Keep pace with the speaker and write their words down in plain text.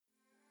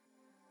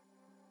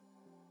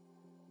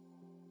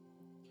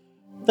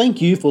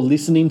Thank you for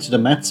listening to the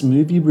Matt's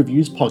Movie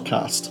Reviews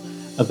podcast,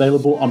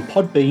 available on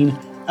Podbean,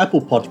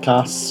 Apple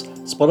Podcasts,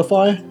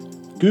 Spotify,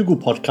 Google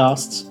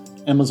Podcasts,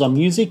 Amazon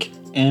Music,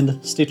 and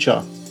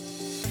Stitcher.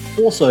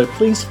 Also,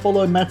 please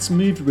follow Matt's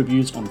Movie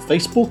Reviews on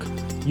Facebook,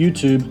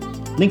 YouTube,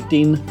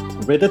 LinkedIn,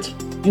 Reddit,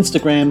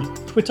 Instagram,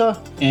 Twitter,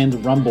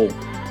 and Rumble.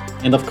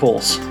 And of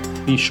course,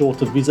 be sure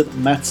to visit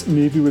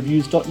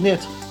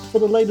mattsmoviereviews.net for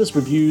the latest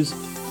reviews,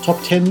 top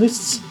 10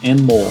 lists,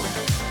 and more.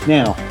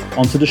 Now,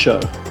 on to the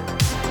show.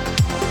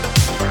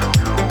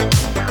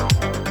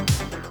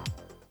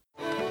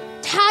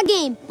 Tie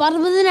game,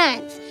 bottom of the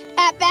ninth.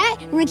 At bat,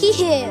 Ricky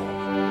Hill.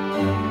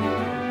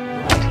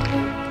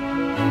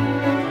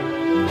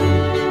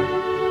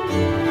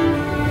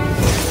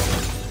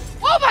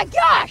 Oh my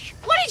gosh!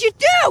 What did you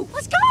do?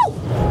 Let's go!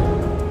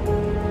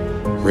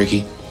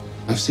 Ricky,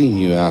 I've seen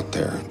you out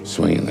there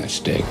swinging that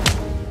stick,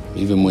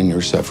 even when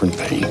you're suffering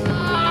pain.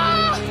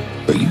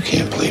 But you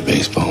can't play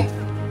baseball.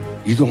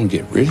 You're going to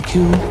get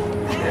ridiculed,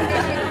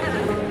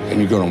 and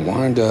you're going to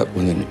wind up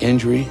with an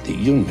injury that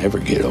you'll never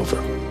get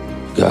over.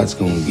 God's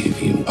going to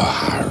give you a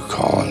higher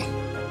calling.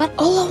 But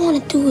all I want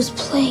to do is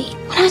play.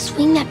 When I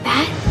swing that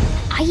bat,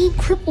 I ain't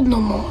crippled no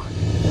more.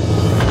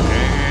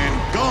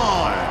 And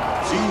gone,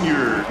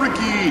 senior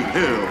Ricky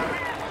Hill.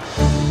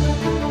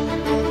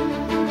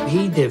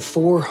 He did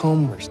 4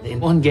 homers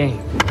in one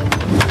game.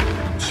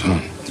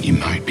 Son, you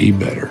might be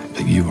better,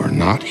 but you are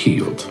not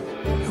healed.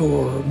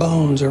 Your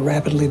bones are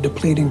rapidly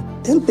depleting.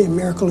 It'll be a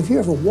miracle if you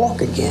ever walk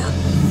again.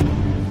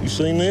 You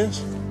seen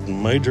this?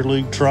 Major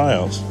League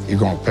trials. You're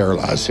going to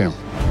paralyze him.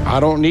 I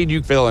don't need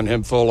you filling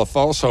him full of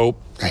false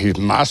hope. He's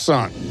my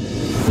son.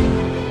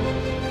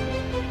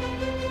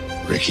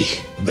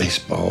 Ricky,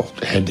 baseball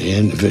had to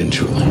end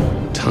eventually.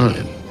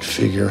 Time to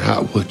figure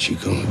out what you're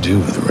going to do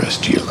with the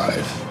rest of your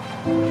life.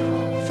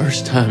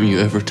 First time you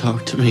ever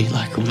talked to me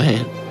like a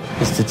man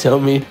is to tell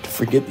me to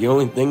forget the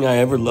only thing I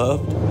ever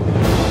loved.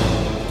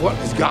 What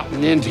has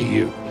gotten into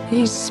you?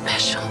 He's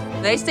special.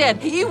 They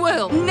said he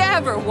will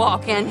never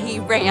walk, and he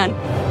ran.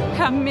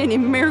 How many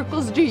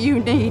miracles do you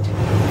need?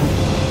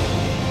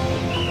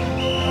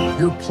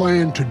 You're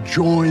playing to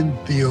join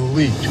the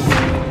elite.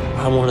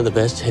 I'm one of the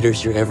best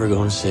hitters you're ever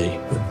going to see.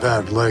 A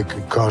bad leg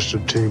could cost a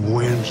team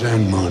wins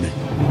and money.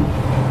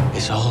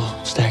 It's all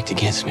stacked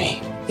against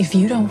me. If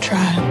you don't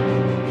try,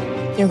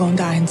 you're going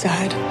to die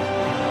inside.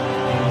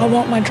 I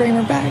want my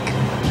dreamer back.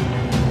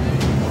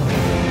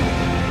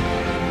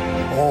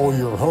 All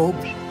your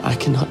hopes, I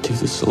cannot do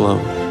this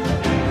alone.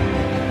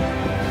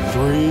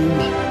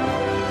 dreams,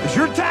 It's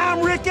your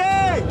time, Ricky!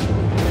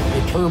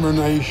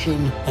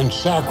 determination, and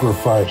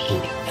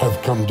sacrifices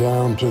have come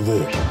down to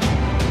this.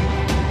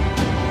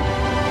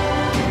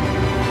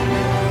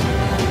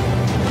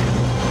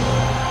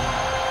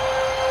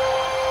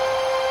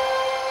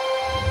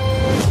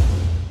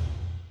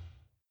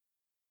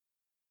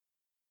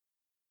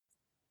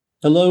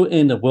 Hello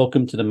and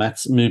welcome to the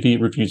Matt's Movie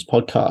Reviews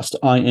podcast.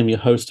 I am your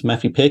host,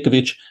 Matthew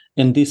Perkovich,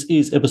 and this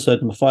is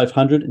episode number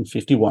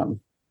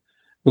 551.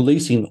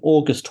 Releasing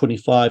August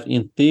 25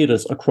 in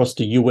theaters across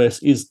the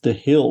US is The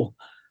Hill,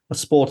 a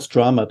sports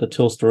drama that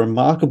tells the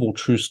remarkable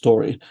true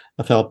story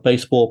of how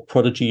baseball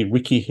prodigy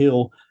Ricky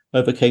Hill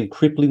overcame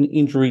crippling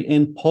injury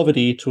and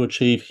poverty to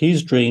achieve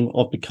his dream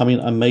of becoming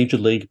a Major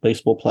League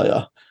Baseball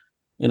player.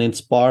 An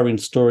inspiring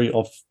story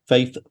of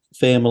faith,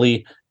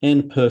 family,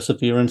 and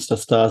perseverance that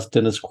stars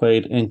Dennis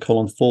Quaid and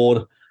Colin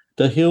Ford.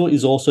 The Hill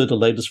is also the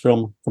latest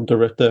film from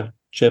director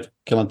Jeff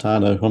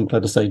Celentano, who I'm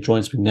glad to say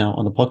joins me now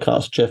on the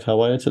podcast. Jeff, how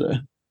are you today?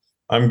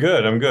 I'm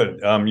good.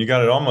 You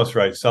got it almost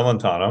right,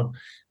 Celentano.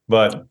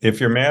 But if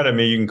you're mad at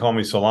me, you can call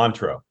me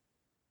cilantro.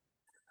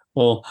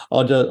 Well,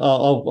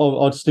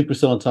 I'll stick with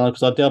Celentano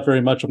because I doubt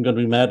very much I'm going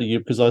to be mad at you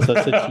because, as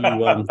I said to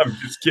you, I'm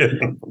just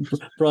kidding.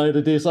 Prior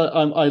to this, I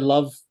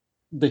love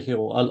The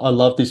Hill. I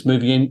love this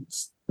movie, and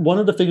one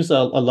of the things that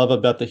I love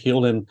about The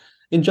Hill, and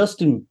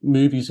just in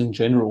movies in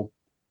general,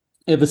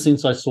 ever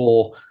since I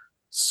saw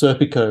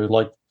Serpico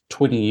like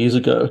 20 years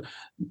ago,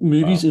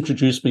 movies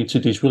introduced me to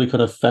these really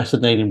kind of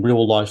fascinating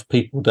real life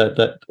people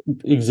that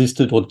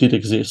existed or did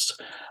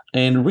exist.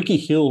 And Ricky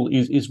Hill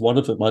is one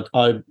of them.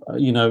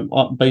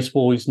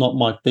 Baseball is not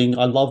my thing.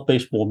 I love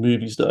baseball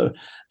movies though.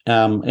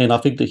 And I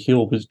think The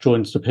Hill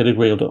joins the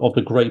pedigree of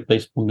the great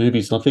baseball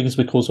movies. And I think it's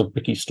because of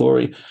Ricky's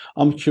story.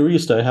 I'm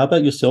curious though, how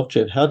about yourself,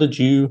 Jeff? How did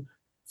you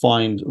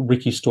find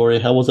Ricky's story?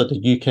 How was it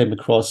that you came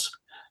across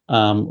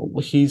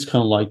he's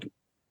kind of like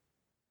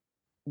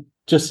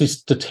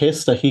just the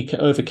test that he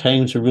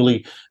overcame to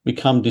really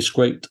become this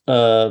great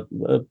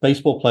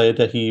baseball player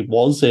that he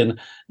was, and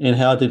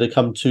how did it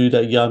come to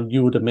that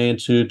you were the man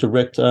to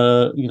direct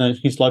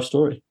his life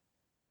story?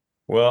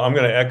 Well, I'm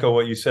going to echo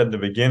what you said at the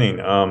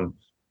beginning.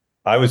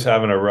 I was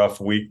having a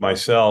rough week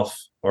myself,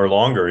 or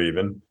longer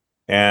even,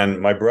 and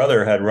my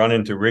brother had run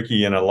into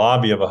Ricky in a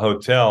lobby of a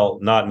hotel,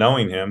 not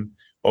knowing him,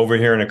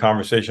 overhearing a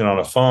conversation on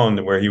a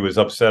phone where he was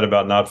upset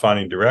about not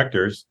finding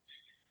directors,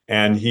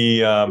 and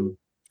he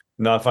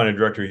not finding a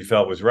director he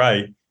felt was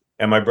right.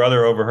 And my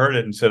brother overheard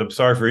it and said, "I'm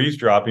sorry for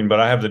eavesdropping, but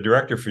I have the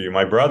director for you,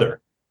 my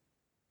brother."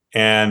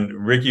 And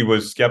Ricky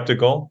was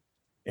skeptical,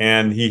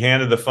 and he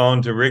handed the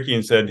phone to Ricky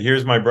and said,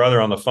 "Here's my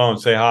brother on the phone,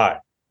 say hi."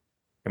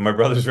 And my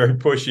brother's very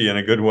pushy in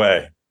a good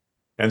way.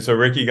 And so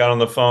Ricky got on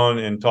the phone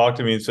and talked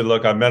to me and said,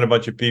 "Look, I've met a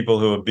bunch of people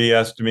who have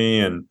BS'd me,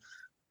 and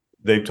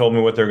they've told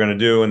me what they're going to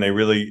do. And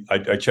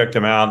I checked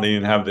them out, and they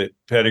didn't have the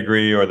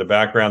pedigree or the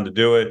background to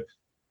do it.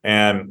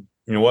 And,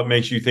 what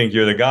makes you think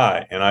you're the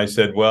guy?" And I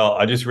said, "Well,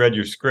 I just read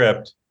your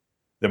script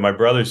that my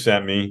brother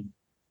sent me,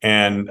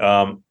 and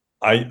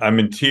I'm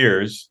in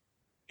tears.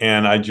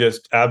 And I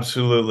just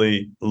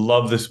absolutely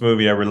love this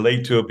movie. I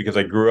relate to it because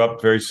I grew up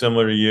very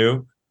similar to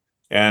you.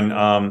 And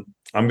I'm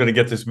going to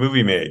get this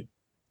movie made."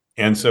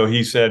 And so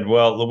he said,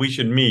 "Well, we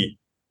should meet.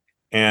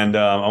 And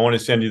I want to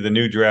send you the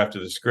new draft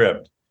of the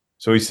script."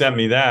 So he sent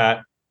me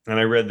that, and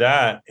I read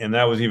that, and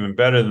that was even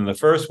better than the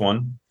first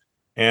one.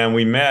 And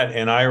we met,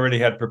 and I already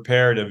had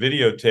prepared a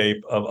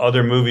videotape of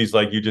other movies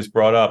like you just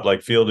brought up,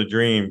 like Field of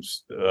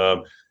Dreams,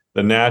 The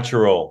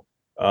Natural,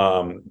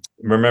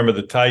 Remember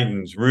the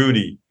Titans,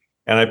 Rudy.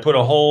 And I put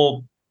a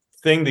whole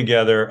thing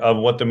together of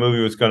what the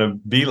movie was going to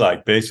be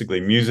like, basically,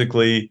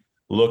 musically,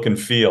 look and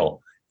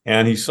feel.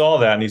 And he saw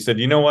that, and he said,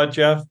 "You know what,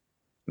 Jeff?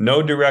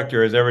 No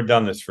director has ever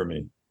done this for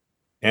me."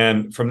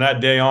 And from that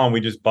day on, we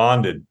just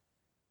bonded.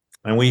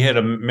 And we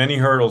hit many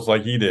hurdles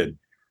like he did.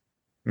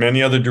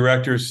 Many other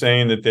directors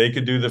saying that they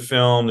could do the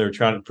film.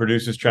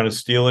 Producers trying to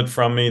steal it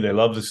from me. They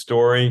love the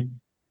story.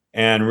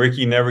 And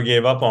Ricky never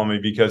gave up on me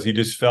because he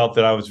just felt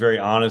that I was very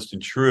honest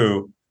and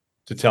true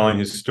to telling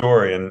his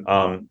story. And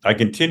I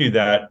continued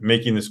that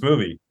making this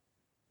movie.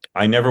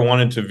 I never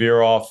wanted to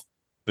veer off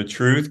the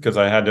truth because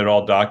I had it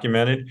all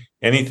documented.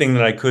 Anything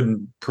that I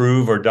couldn't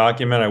prove or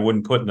document, I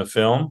wouldn't put in the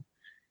film.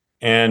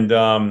 And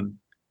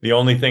the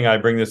only thing, I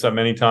bring this up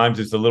many times,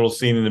 is the little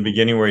scene in the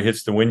beginning where he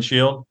hits the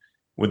windshield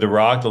with the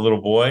rock, the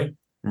little boy.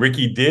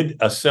 Ricky did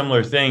a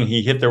similar thing.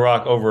 He hit the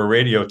rock over a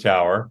radio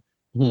tower,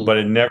 but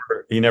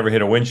he never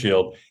hit a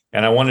windshield.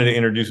 And I wanted to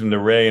introduce him to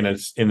Ray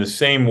in the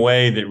same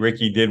way that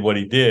Ricky did what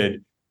he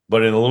did,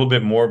 but in a little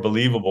bit more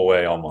believable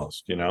way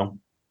almost,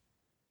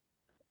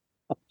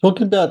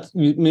 Talking about,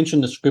 you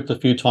mentioned the script a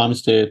few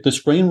times there. The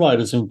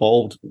screenwriters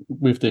involved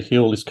with The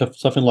Hill is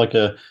something like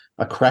a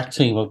crack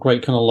team of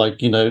great kind of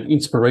like,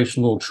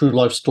 inspirational true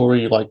life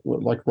story like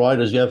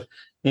writers. You have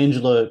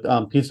Angela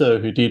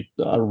Pizzo, who did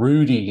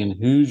Rudy and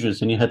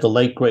Hoosiers, and you had the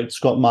late great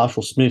Scott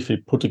Marshall Smith, who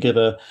put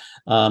together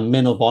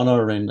Men of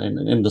Honor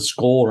and the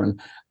score,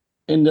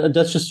 and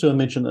that's just to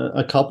mention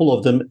a couple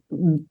of them.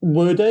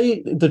 Were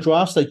they, the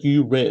drafts that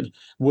you read,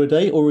 were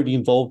they already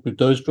involved with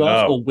those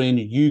drafts? No. Or when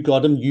you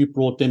got them, you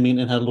brought them in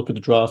and had a look at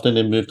the draft and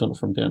then moved on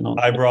from there on?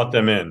 I brought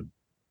them in.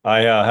 I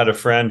had a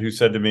friend who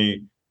said to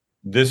me,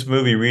 "This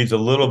movie reads a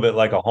little bit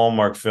like a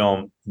Hallmark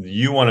film.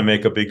 You want to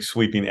make a big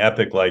sweeping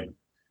epic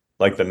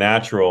like The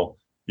Natural,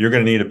 you're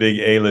going to need a big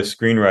A-list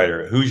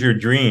screenwriter. Who's your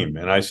dream?"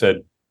 And I said,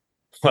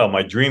 "Well,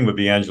 my dream would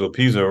be Angelo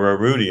Pizzo or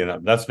Rudy,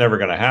 and that's never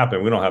going to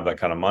happen. We don't have that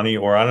kind of money,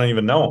 or I don't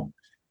even know him."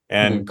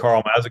 And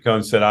Carl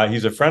Mazzacone said,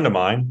 "He's a friend of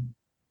mine,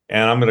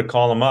 and I'm going to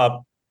call him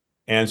up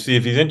and see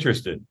if he's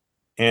interested.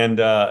 And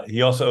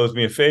he also owes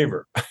me a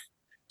favor."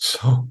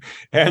 So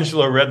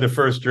Angelo read the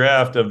first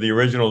draft of the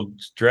original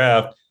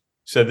draft,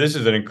 said, "This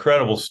is an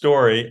incredible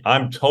story.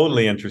 I'm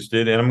totally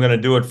interested, and I'm going to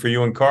do it for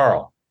you and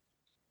Carl."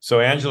 So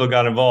Angelo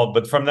got involved.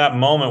 But from that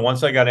moment,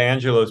 once I got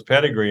Angelo's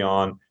pedigree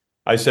on,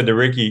 I said to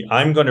Ricky,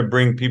 "I'm going to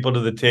bring people to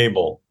the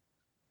table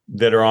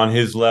that are on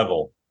his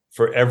level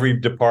for every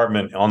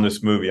department on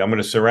this movie. I'm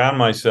going to surround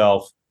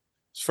myself.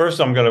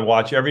 First, I'm going to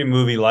watch every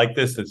movie like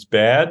this that's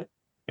bad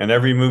and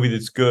every movie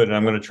that's good. And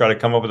I'm going to try to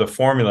come up with a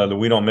formula that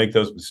we don't make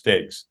those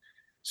mistakes.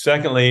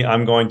 Secondly,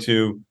 I'm going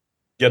to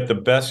get the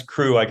best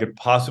crew I could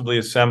possibly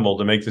assemble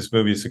to make this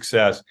movie a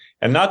success.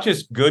 And not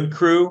just good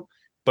crew,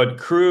 but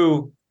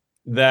crew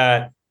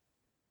that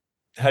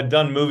had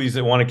done movies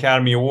that won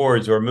Academy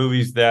Awards or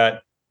movies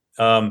that,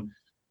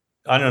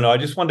 I don't know. I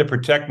just wanted to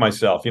protect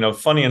myself.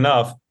 Funny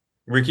enough,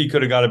 Ricky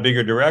could have got a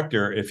bigger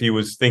director if he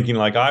was thinking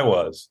like I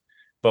was.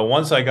 But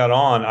once I got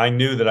on, I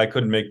knew that I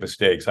couldn't make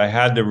mistakes. I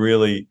had to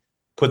really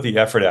put the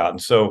effort out.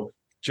 And so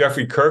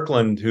Jeffrey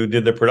Kirkland, who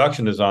did the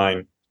production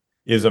design,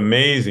 is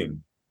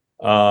amazing.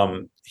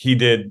 He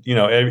did,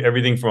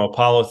 everything from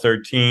Apollo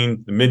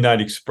 13, The Midnight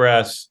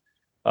Express,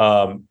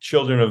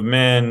 Children of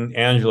Men,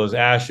 Angela's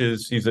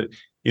Ashes. He's a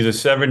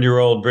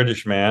 7-year-old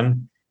British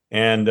man.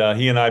 And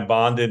he and I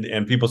bonded,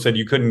 and people said,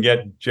 "You couldn't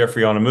get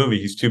Jeffrey on a movie.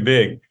 He's too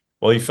big."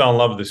 Well, he fell in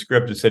love with the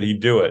script and said he'd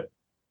do it.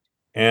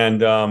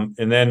 And then,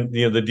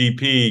 the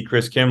DP,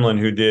 Chris Kimlin,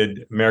 who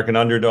did American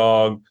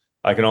Underdog,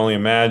 I Can Only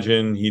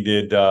Imagine. He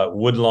did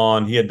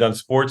Woodlawn. He had done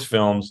sports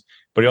films,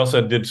 but he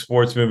also did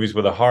sports movies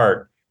with a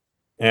heart.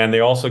 And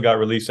they also got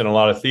released in a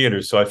lot of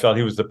theaters. So I felt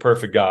he was the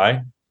perfect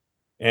guy.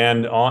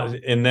 And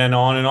then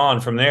on and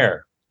on from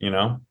there,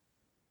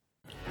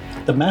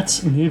 The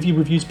Matt's Movie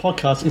Reviews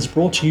podcast is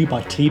brought to you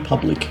by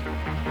TeePublic.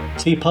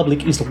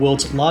 TeePublic is the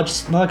world's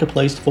largest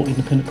marketplace for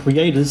independent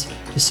creators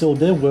to sell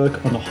their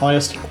work on the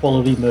highest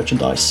quality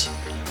merchandise.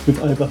 With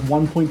over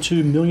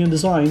 1.2 million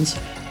designs,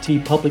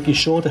 TeePublic is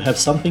sure to have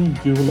something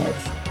you'll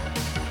love.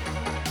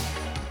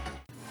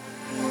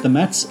 The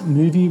Matt's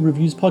Movie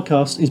Reviews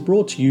podcast is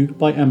brought to you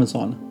by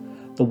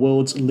Amazon. The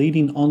world's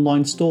leading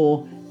online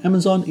store,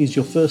 Amazon is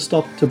your first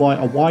stop to buy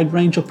a wide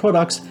range of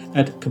products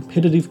at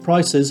competitive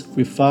prices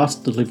with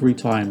fast delivery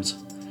times.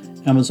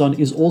 Amazon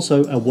is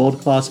also a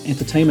world-class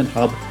entertainment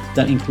hub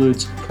that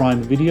includes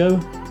Prime Video,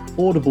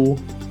 Audible,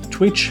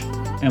 Twitch,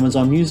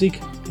 Amazon Music,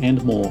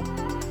 and more.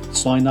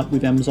 Sign up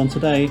with Amazon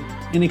today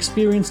and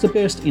experience the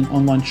best in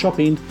online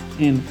shopping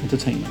and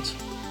entertainment.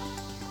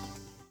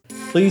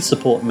 Please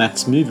support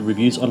Matt's Movie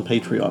Reviews on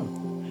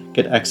Patreon.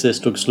 Get access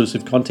to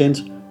exclusive content,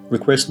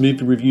 request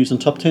movie reviews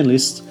and top 10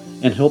 lists,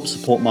 and help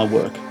support my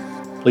work.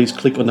 Please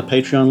click on the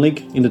Patreon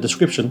link in the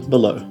description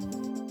below.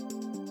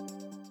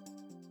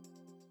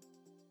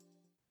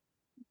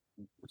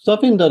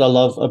 Something that I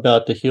love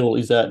about The Hill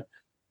is that,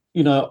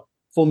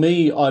 for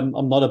me,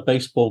 I'm not a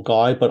baseball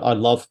guy, but I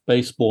love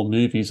baseball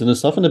movies. And there's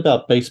something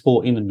about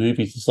baseball in the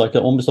movies. It's like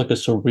almost like a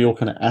surreal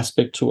kind of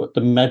aspect to it, the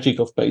magic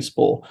of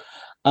baseball.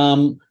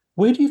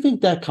 Where do you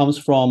think that comes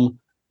from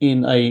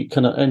in a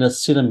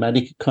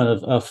cinematic kind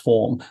of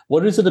form?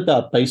 What is it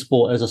about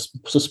baseball as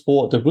a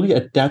sport that really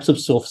adapts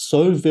itself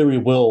so very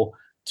well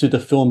to the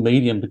film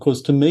medium?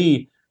 Because to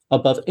me,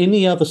 above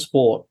any other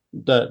sport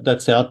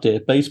that's out there,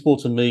 baseball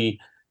to me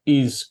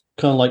is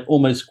kind of like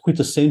almost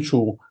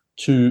quintessential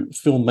to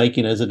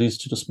filmmaking as it is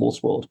to the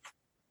sports world.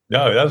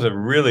 No, that was a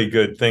really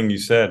good thing you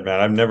said, man.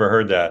 I've never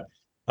heard that.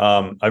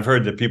 I've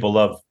heard that people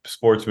love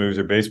sports movies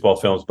or baseball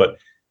films, but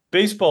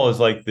baseball is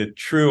like the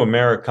true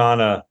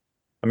Americana.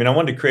 I mean, I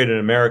wanted to create an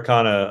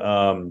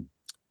Americana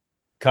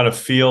kind of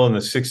feel in the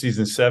 60s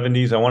and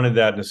 70s. I wanted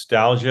that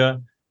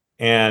nostalgia.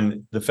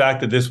 And the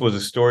fact that this was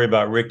a story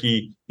about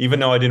Ricky, even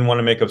though I didn't want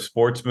to make a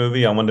sports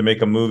movie, I wanted to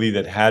make a movie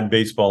that had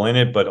baseball in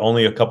it, but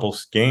only a couple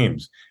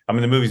games. I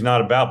mean, the movie's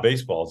not about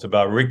baseball. It's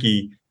about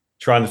Ricky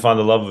trying to find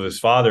the love of his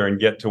father and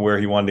get to where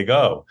he wanted to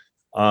go.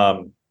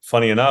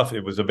 Funny enough,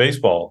 it was a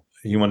baseball.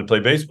 He wanted to play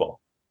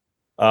baseball.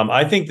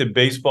 I think that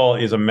baseball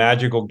is a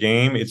magical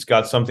game. It's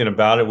got something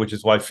about it, which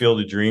is why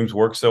Field of Dreams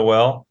works so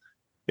well.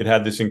 It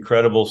had this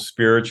incredible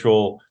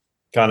spiritual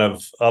kind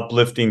of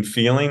uplifting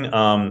feeling.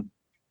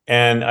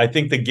 And I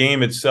think the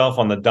game itself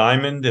on the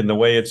diamond and the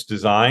way it's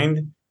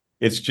designed,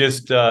 it's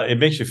just, it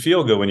makes you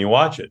feel good when you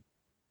watch it.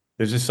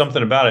 There's just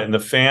something about it. And the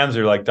fans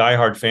are like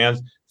diehard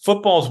fans.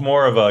 Football's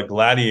more of a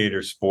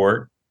gladiator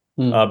sport.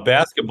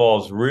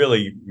 Basketball is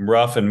really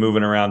rough and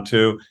moving around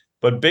too.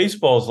 But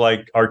baseball is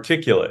like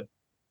articulate.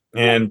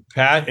 And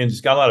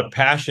it's got a lot of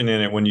passion in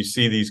it when you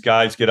see these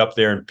guys get up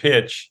there and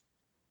pitch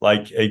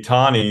like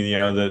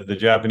Atani, the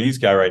Japanese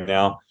guy right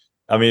now.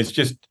 I mean, it's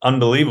just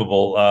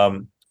unbelievable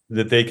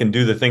that they can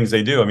do the things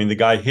they do. I mean, the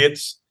guy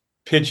hits,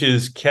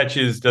 pitches,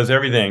 catches, does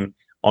everything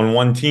on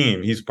one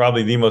team. He's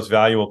probably the most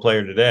valuable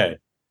player today.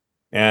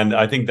 And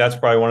I think that's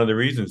probably one of the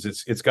reasons.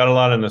 It's got a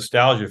lot of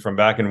nostalgia from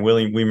back in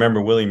we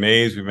remember Willie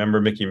Mays, we remember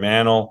Mickey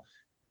Mantle,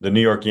 the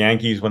New York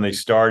Yankees when they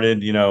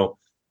started, they're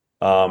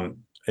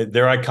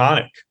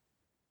iconic.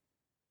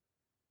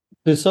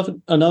 There's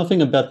another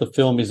thing about the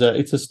film is that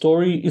it's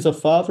a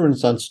father and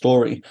son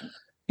story.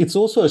 It's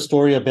also a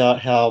story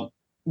about how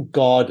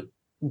God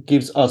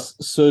gives us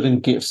certain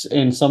gifts,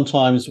 and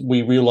sometimes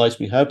we realize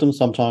we have them,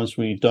 sometimes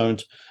we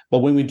don't. But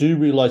when we do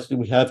realize that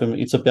we have them,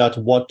 it's about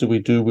what do we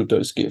do with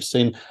those gifts.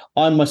 And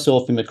I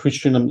myself am a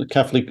Christian, I'm a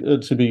Catholic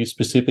to be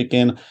specific,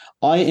 and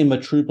I am a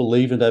true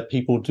believer that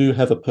people do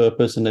have a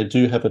purpose and they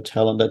do have a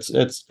talent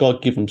that's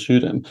God given to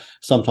them.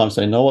 Sometimes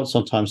they know it,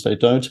 sometimes they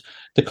don't.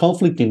 The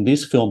conflict in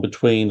this film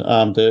between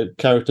the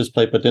characters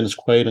played by Dennis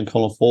Quaid and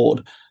Colin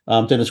Ford.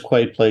 Dennis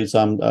Quaid plays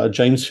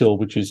James Hill,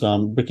 which is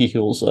Ricky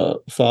Hill's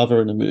father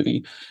in the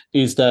movie,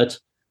 is that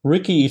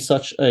Ricky is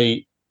such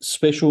a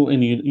special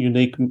and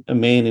unique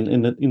man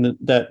in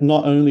that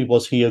not only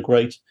was he a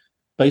great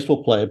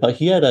baseball player, but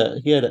he had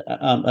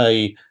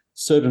a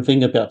certain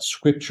thing about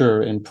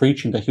scripture and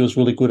preaching that he was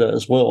really good at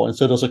as well. And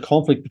so there's a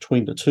conflict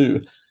between the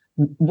two.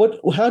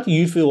 How do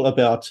you feel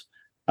about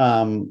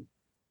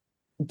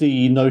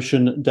the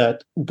notion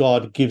that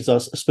God gives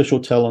us special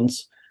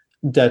talents,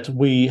 that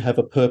we have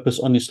a purpose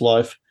on this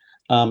life,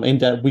 and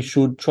that we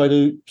should try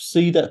to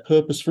see that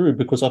purpose through?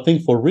 Because I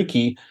think for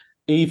Ricky,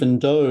 even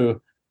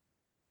though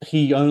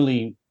he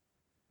only,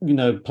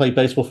 played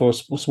baseball for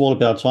a small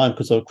amount of time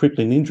because of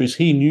crippling injuries,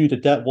 he knew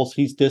that was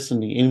his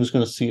destiny and he was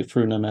going to see it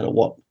through no matter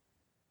what.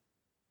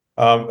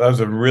 That was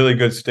a really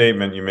good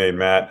statement you made,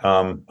 Matt.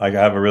 I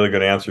have a really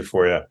good answer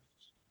for you.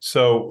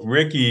 So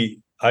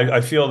Ricky, I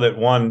feel that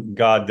one,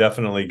 God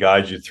definitely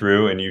guides you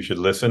through and you should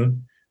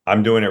listen.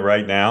 I'm doing it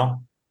right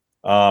now.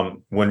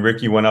 When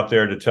Ricky went up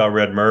there to tell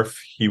Red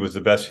Murph he was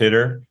the best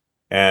hitter,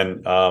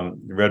 and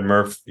Red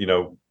Murph,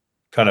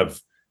 kind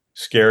of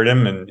scared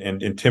him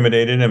and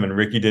intimidated him, and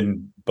Ricky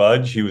didn't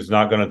budge. He was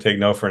not going to take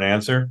no for an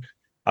answer.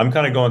 I'm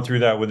kind of going through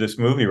that with this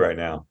movie right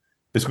now.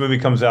 This movie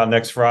comes out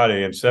next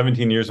Friday, and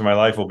 17 years of my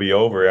life will be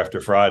over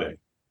after Friday.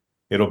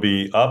 It'll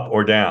be up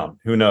or down.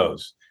 Who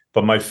knows?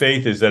 But my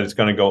faith is that it's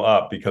going to go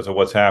up because of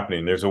what's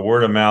happening. There's a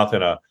word of mouth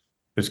and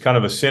there's kind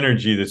of a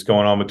synergy that's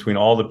going on between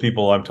all the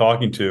people I'm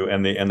talking to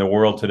and the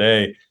world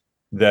today.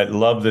 that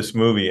love this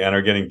movie and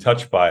are getting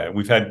touched by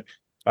it.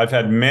 I've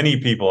had many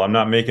people, I'm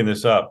not making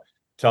this up,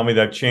 tell me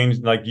that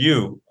changed, like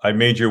you, I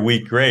made your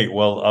week great.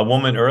 Well, a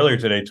woman earlier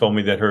today told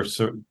me that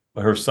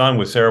her son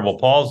with cerebral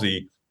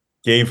palsy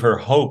gave her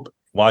hope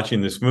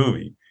watching this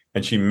movie,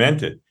 and she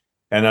meant it.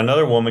 And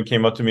another woman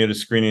came up to me at a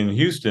screening in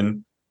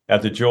Houston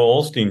at the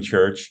Joel Osteen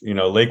Church,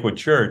 Lakewood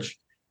Church,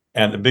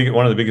 and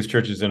one of the biggest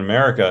churches in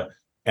America.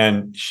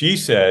 And she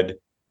said,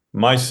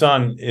 my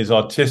son is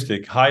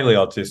autistic, highly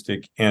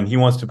autistic, and he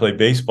wants to play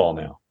baseball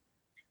now.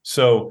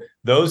 So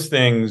those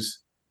things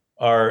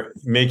are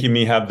making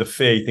me have the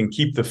faith and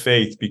keep the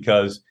faith,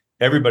 because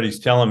everybody's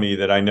telling me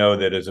that I know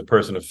that as a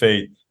person of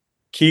faith,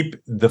 keep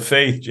the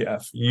faith,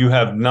 Jeff. You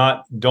have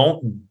not,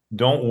 don't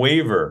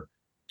waver.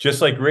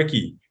 Just like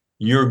Ricky,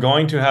 you're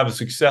going to have a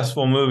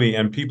successful movie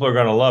and people are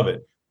going to love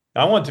it.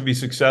 I want to be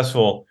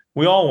successful.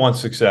 We all want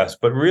success,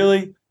 but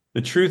really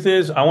the truth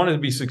is I want it to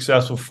be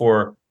successful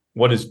for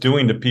what it's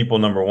doing to people,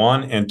 number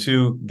one, and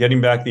two,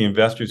 getting back the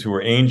investors who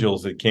were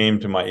angels that came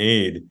to my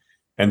aid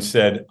and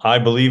said, I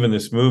believe in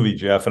this movie,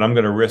 Jeff, and I'm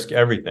going to risk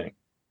everything.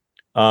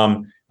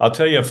 I'll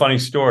tell you a funny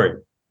story.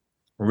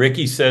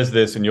 Ricky says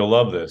this, and you'll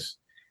love this.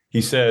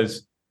 He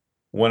says,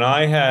 when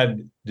I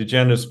had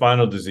degenerative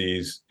spinal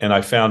disease and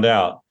I found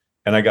out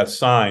and I got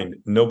signed,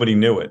 nobody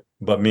knew it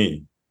but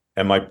me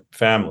and my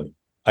family.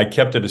 I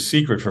kept it a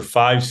secret for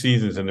 5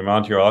 seasons in the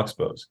Montreal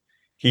Expos.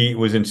 He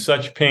was in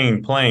such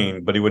pain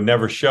playing, but he would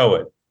never show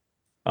it.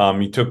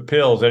 He took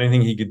pills,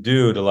 anything he could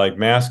do to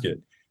mask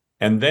it.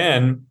 And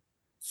then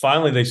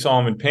finally they saw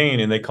him in pain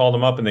and they called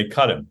him up and they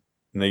cut him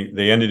and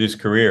they ended his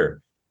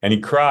career. And he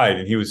cried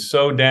and he was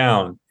so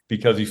down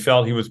because he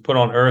felt he was put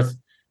on earth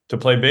to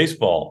play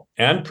baseball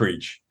and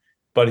preach.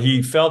 But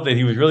he felt that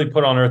he was really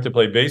put on earth to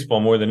play baseball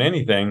more than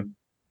anything.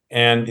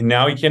 And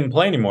now he can't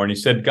play anymore. And he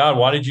said, God,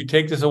 why did you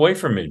take this away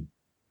from me?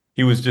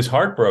 He was just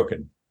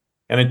heartbroken.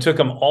 And it took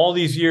him all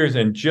these years.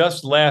 And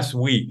just last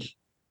week,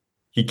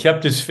 he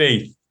kept his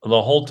faith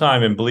the whole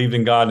time and believed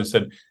in God and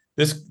said,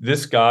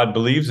 this God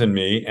believes in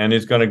me and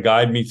is going to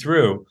guide me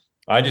through.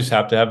 I just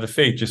have to have the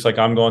faith, just like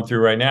I'm going through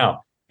right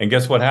now. And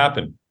guess what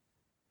happened?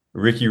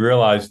 Ricky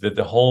realized that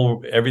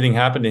everything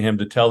happened to him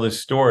to tell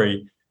this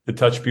story to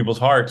touch people's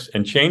hearts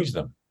and change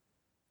them.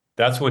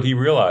 That's what he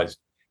realized.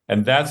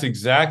 And that's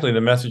exactly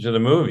the message of the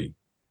movie.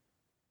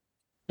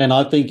 And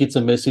I think it's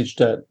a message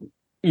that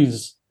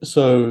is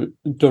so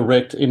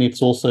direct and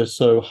it's also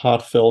so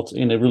heartfelt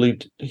and it really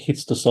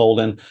hits the soul.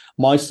 And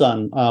my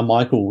son,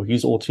 Michael,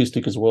 he's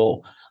autistic as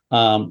well.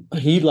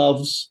 He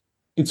loves,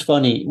 it's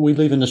funny, we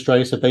live in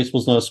Australia, so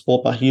baseball's not a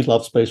sport, but he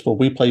loves baseball.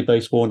 We play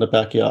baseball in the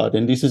backyard.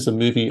 And this is a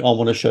movie I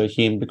want to show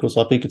him because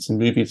I think it's a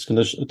movie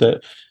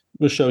that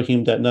will show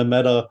him that no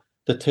matter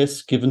the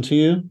tests given to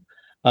you,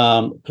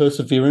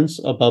 perseverance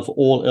above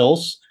all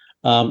else,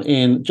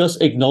 and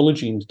just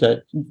acknowledging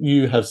that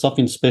you have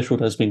something special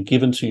that's been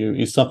given to you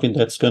is something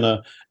that's going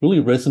to really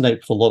resonate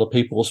with a lot of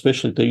people,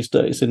 especially these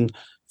days. And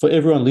for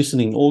everyone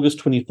listening, August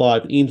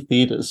 25 in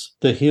theaters,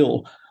 The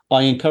Hill.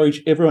 I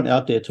encourage everyone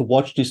out there to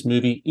watch this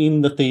movie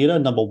in the theater,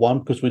 number one,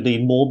 because we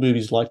need more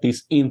movies like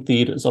this in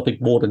theaters, I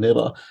think more than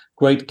ever.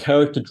 Great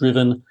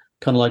character-driven,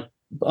 kind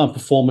of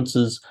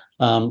performances,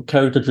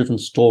 character-driven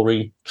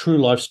story, true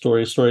life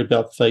story, a story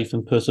about faith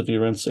and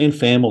perseverance and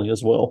family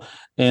as well.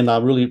 And I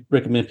really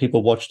recommend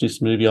people watch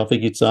this movie. I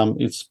think it's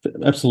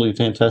absolutely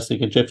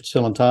fantastic. And Jeff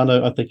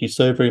Celentano, I thank you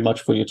so very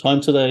much for your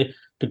time today.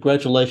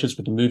 Congratulations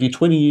with the movie,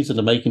 20 years in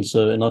the making,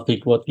 sir. And I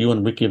think what you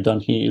and Ricky have done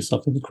here is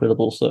something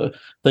incredible. So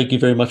thank you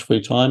very much for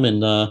your time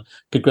and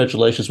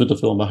congratulations with the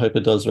film. I hope it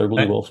does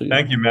really well for you.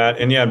 Thank you, Matt.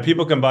 And yeah,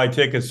 people can buy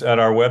tickets at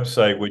our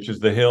website, which is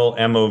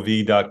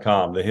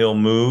thehillmov.com,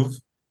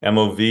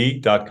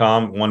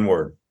 thehillmov.com, one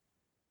word.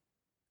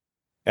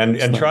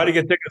 And try to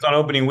get tickets on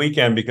opening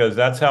weekend because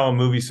that's how a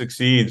movie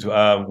succeeds,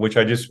 which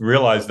I just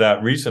realized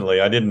that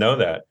recently. I didn't know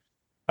that.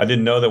 I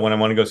didn't know that when I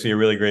want to go see a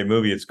really great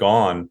movie, it's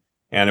gone.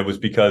 And it was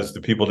because the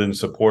people didn't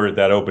support it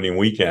that opening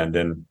weekend.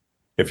 And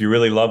if you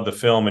really love the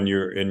film and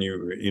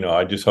you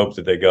I just hope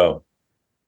that they go.